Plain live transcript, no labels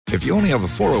If you only have a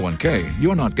 401k,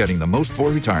 you're not getting the most for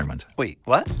retirement. Wait,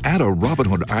 what? Add a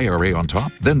Robinhood IRA on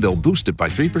top, then they'll boost it by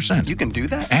 3%. You can do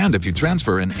that? And if you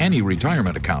transfer in any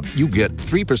retirement account, you get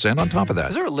 3% on top of that.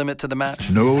 Is there a limit to the match?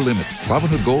 No limit.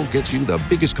 Robinhood Gold gets you the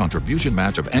biggest contribution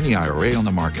match of any IRA on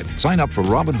the market. Sign up for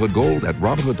Robinhood Gold at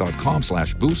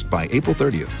Robinhood.com/boost by April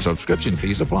 30th. Subscription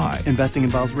fees apply. Investing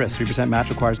involves risk. 3% match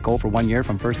requires gold for 1 year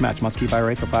from first match. Must keep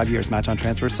IRA for 5 years. Match on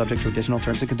transfers subject to additional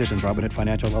terms and conditions. Robinhood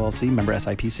Financial LLC, member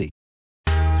SIPC.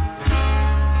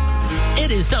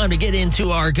 It is time to get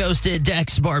into our Ghosted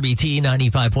Dex Barbie T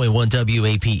 95.1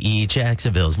 WAPE,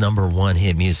 Jacksonville's #1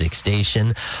 hit music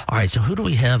station. All right, so who do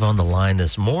we have on the line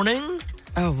this morning?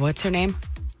 Oh, what's her name?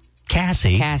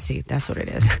 Cassie. Cassie, that's what it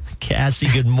is. Cassie,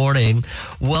 good morning.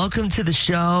 Welcome to the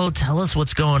show. Tell us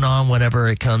what's going on whenever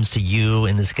it comes to you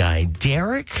and this guy,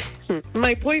 Derek.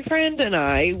 My boyfriend and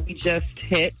I, we just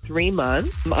hit 3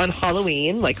 months on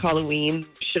Halloween. Like, Halloween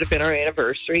should have been our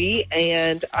anniversary.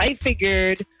 And I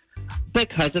figured,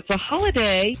 because it's a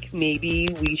holiday, maybe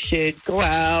we should go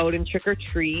out and trick or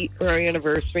treat for our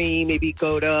anniversary, maybe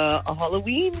go to a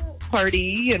Halloween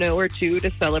party, or two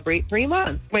to celebrate 3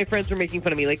 months. My friends were making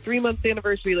fun of me, like, 3 months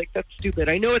anniversary, like, that's stupid.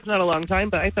 I know it's not a long time,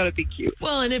 but I thought it'd be cute.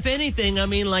 Well, and if anything, I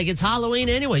mean, like, it's Halloween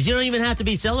anyways. You don't even have to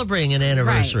be celebrating an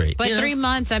anniversary. Right. But 3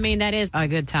 months, I mean, that is a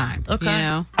good time.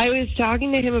 Okay. I was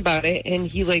talking to him about it, and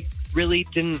he, really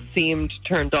didn't seem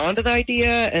turned on to the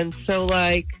idea, and so,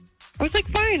 I was like,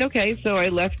 fine, okay. So I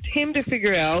left him to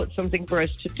figure out something for us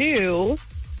to do.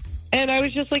 And I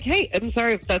was just like, hey, I'm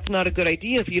sorry if that's not a good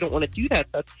idea. If you don't want to do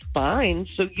that, that's fine.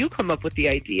 So you come up with the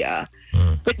idea.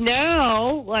 But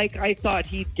now, I thought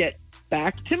he'd get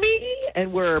back to me,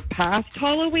 and we're past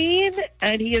Halloween,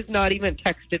 and he has not even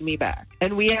texted me back.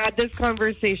 And we had this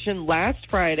conversation last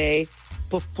Friday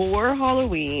before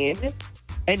Halloween.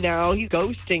 And now he's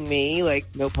ghosting me,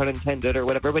 no pun intended or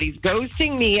whatever, but he's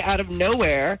ghosting me out of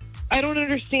nowhere. I don't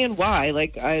understand why.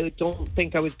 I don't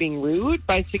think I was being rude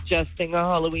by suggesting a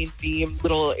Halloween-themed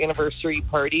little anniversary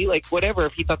party. Whatever,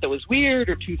 if he thought that was weird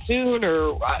or too soon,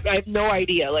 or I have no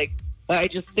idea. I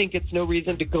just think it's no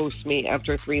reason to ghost me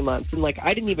after 3 months. And,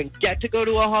 I didn't even get to go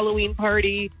to a Halloween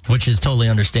party. Which is totally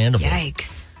understandable.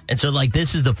 Yikes. And so,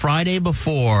 this is the Friday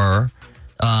before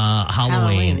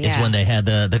Halloween is when they had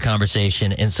the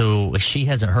conversation. And so she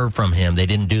hasn't heard from him. They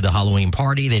didn't do the Halloween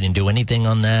party. They didn't do anything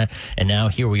on that. And now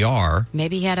here we are.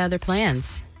 Maybe he had other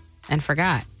plans and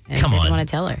forgot. And Come didn't on. want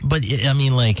to tell her. But, I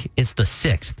mean, it's the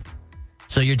 6th.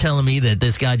 So you're telling me that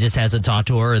this guy just hasn't talked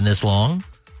to her in this long?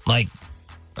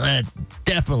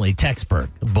 Definitely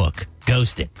textbook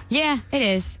ghosting. Yeah, it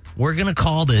is. We're going to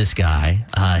call this guy.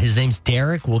 His name's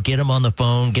Derek. We'll get him on the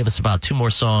phone. Give us about 2 more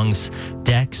songs.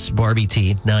 Dex, Barbie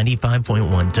T,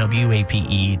 95.1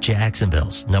 WAPE,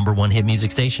 Jacksonville's #1 hit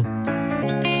music station.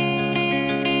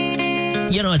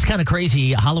 It's kind of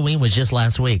crazy. Halloween was just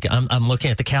last week. I'm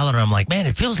looking at the calendar. I'm like, man,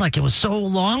 it feels like it was so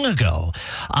long ago.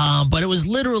 But it was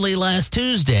literally last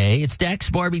Tuesday. It's Dex,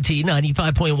 Barbie T,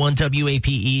 95.1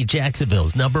 WAPE,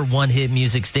 Jacksonville's #1 hit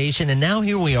music station. And now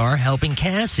here we are helping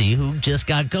Cassie, who just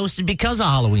got ghosted because of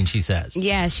Halloween, she says.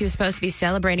 Yeah, she was supposed to be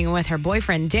celebrating with her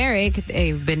boyfriend, Derek.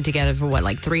 They've been together for,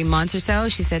 3 months or so.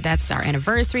 She said, that's our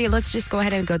anniversary. Let's just go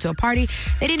ahead and go to a party.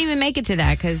 They didn't even make it to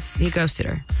that because he ghosted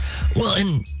her. Well,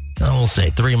 and I will say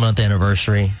 3-month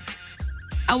anniversry.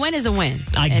 A win is a win.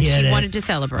 I and get she it. wanted to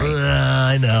celebrate.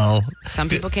 I know. Some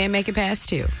people can't make it past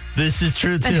 2. This is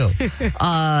true, too.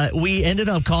 We ended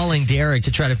up calling Derek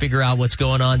to try to figure out what's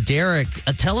going on. Derek,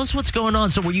 tell us what's going on.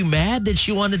 So were you mad that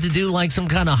she wanted to do, some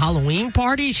kind of Halloween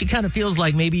party? She kind of feels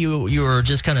like maybe you were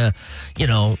just kind of,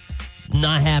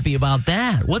 not happy about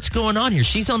that. What's going on here?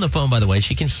 She's on the phone, by the way.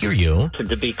 She can hear you.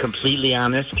 To be completely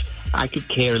honest, I could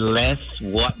care less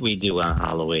what we do on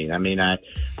Halloween. I mean, I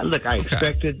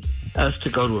expected us to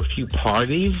go to a few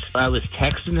parties. I was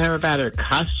texting her about her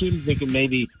costume, thinking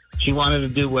maybe she wanted to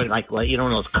do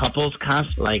those couples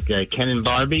costumes, like Ken and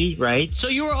Barbie, right? So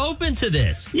you were open to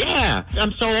this? Yeah.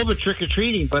 I'm so over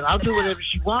trick-or-treating, but I'll do whatever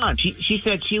she wants. She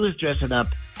said she was dressing up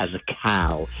as a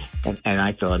cow, and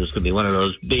I thought it was going to be one of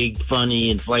those big,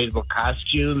 funny, inflatable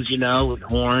costumes, with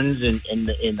horns and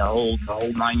the whole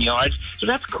 9 yards. So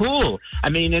that's cool. I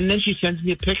mean, and then she sends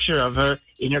me a picture of her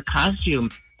in her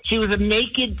costume. She was a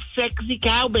naked, sexy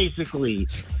cow, basically.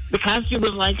 The costume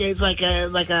was like a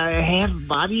half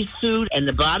bodysuit, and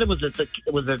the bottom was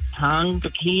a tongue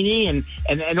bikini,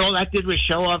 and all that did was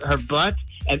show off her butt,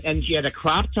 and she had a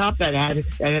crop top that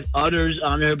had udders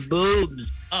on her boobs.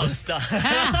 Oh, stop.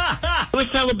 We're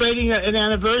celebrating an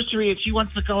anniversary, and she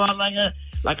wants to go out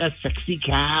like a sexy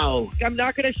cow. I'm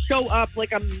not going to show up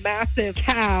like a massive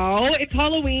cow. It's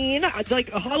Halloween.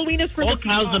 Like, Halloween is for All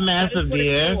looking cows hot. are massive, That is what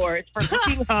it's dear. for. It's for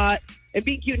looking hot and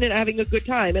being cute and having a good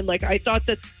time. And, like, I thought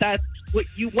that's what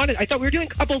you wanted. I thought we were doing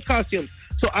couples costumes.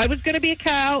 So I was going to be a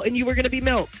cow and you were going to be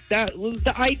milk. That was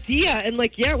the idea. And,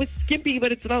 like, yeah, it was skimpy,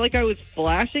 but it's not like I was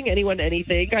flashing anyone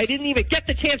anything. I didn't even get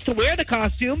the chance to wear the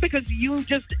costume because you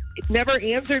just never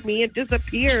answered me and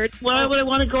disappeared. Why would I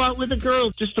want to go out with a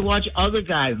girl just to watch other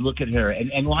guys look at her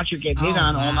and watch her get hit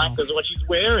on all night because of what she's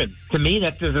wearing? To me,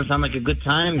 that doesn't sound like a good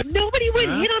time. Nobody would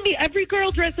hit on me. Every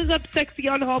girl dresses up sexy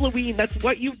on Halloween. That's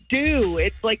what you do.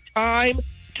 It's like time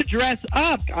to dress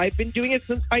up. I've been doing it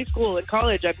since high school and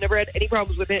college. I've never had any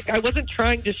problems with it. I wasn't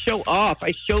trying to show off.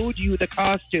 I showed you the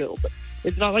costume.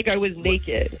 It's not like I was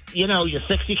naked. You know, your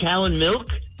sexy cow and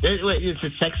milk? Is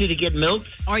it sexy to get milked?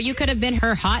 Or you could have been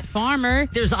her hot farmer.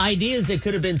 There's ideas that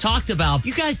could have been talked about.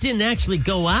 You guys didn't actually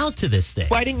go out to this thing.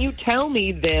 Why didn't you tell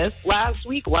me this last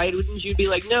week? Why didn't you be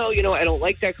like, no, I don't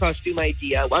like that costume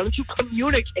idea? Why don't you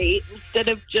communicate instead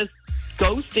of just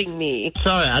ghosting me?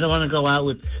 Sorry, I don't want to go out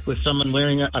with someone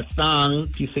wearing a thong.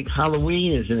 If you think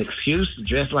Halloween is an excuse to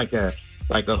dress like a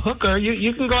hooker,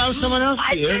 you can go out with someone else.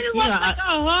 I didn't look like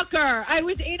a hooker. I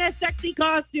was in a sexy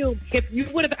costume. If you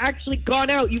would have actually gone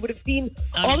out, you would have seen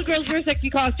all the girls wear sexy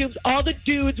costumes, all the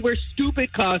dudes wear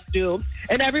stupid costumes,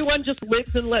 and everyone just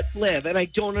lives and lets live. And I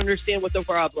don't understand what the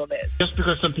problem is. Just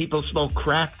because some people smoke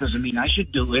crack doesn't mean I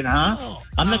should do it, huh?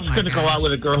 I'm not just going to go out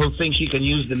with a girl who thinks she can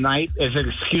use the night as an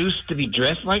excuse to be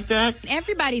dressed like that.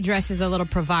 Everybody dresses a little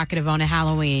provocative on a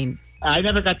Halloween. I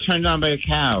never got turned on by a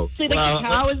cow. See, the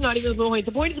cow is not even the point.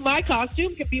 The point is my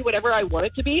costume can be whatever I want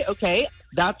it to be, okay?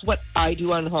 That's what I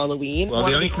do on Halloween. Well,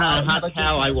 the only kind of hot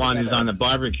cow I want is on a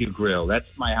barbecue grill. That's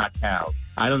my hot cow.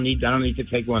 I don't need to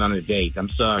take one on a date. I'm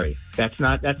sorry. That's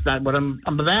not what I'm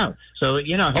about. So,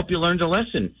 I hope you learned a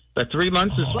lesson. But 3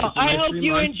 months is well, I hope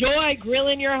you enjoy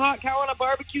grilling your hot cow on a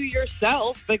barbecue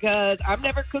yourself because I'm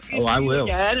never cooking for you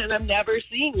again and I'm never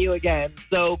seeing you again.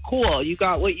 So, cool. You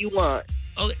got what you want.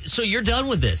 Oh, so you're done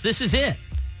with this. This is it.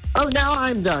 Oh, now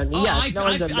I'm done. Oh, yes, now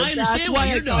I'm done. I understand why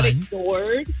you're done.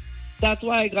 Ignored. That's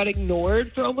why I got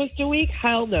ignored for almost a week.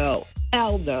 Hell no.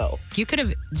 Hell no. You could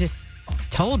have just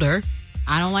told her,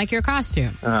 I don't like your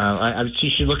costume. She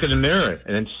should look in the mirror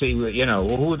and see, who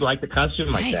would like the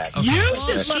costume like that. Okay. You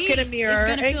should look in a mirror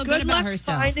and good luck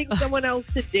finding someone else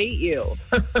to date you.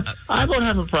 I won't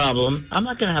have a problem. I'm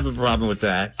not going to have a problem with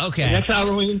that. Okay. Next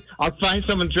Halloween, I'll find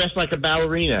someone dressed like a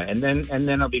ballerina, and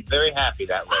then I'll be very happy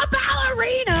that way. A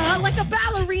ballerina? Like a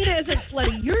ballerina isn't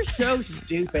slutty. You're so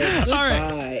stupid. Goodbye.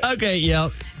 All right. Okay,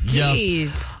 yep.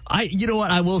 Jeez. You know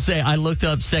what? I will say I looked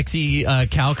up sexy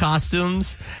cow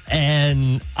costumes,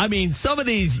 and I mean some of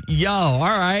these, all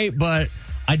right, but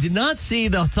I did not see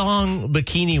the thong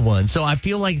bikini one. So I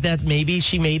feel like that maybe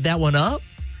she made that one up.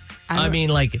 I mean,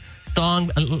 like thong,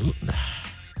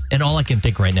 and all I can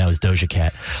think right now is Doja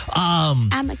Cat.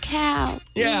 I'm a cow.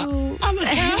 Yeah, Ooh. I'm a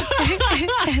cow.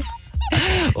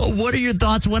 What are your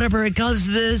thoughts? Whatever it comes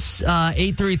to this,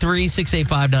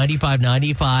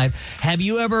 833-685-9595. Have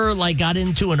you ever got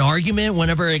into an argument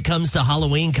whenever it comes to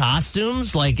Halloween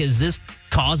costumes? Is this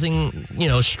causing,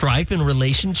 strife in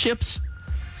relationships?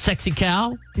 Sexy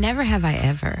cow? Never have I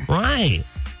ever. Right.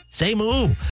 Say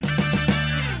moo.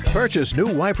 Purchase new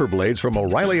wiper blades from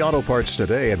O'Reilly Auto Parts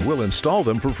today and we'll install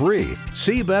them for free.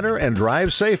 See better and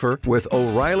drive safer with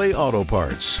O'Reilly Auto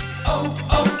Parts.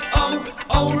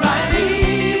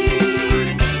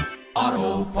 O'Reilly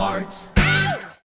Auto Parts.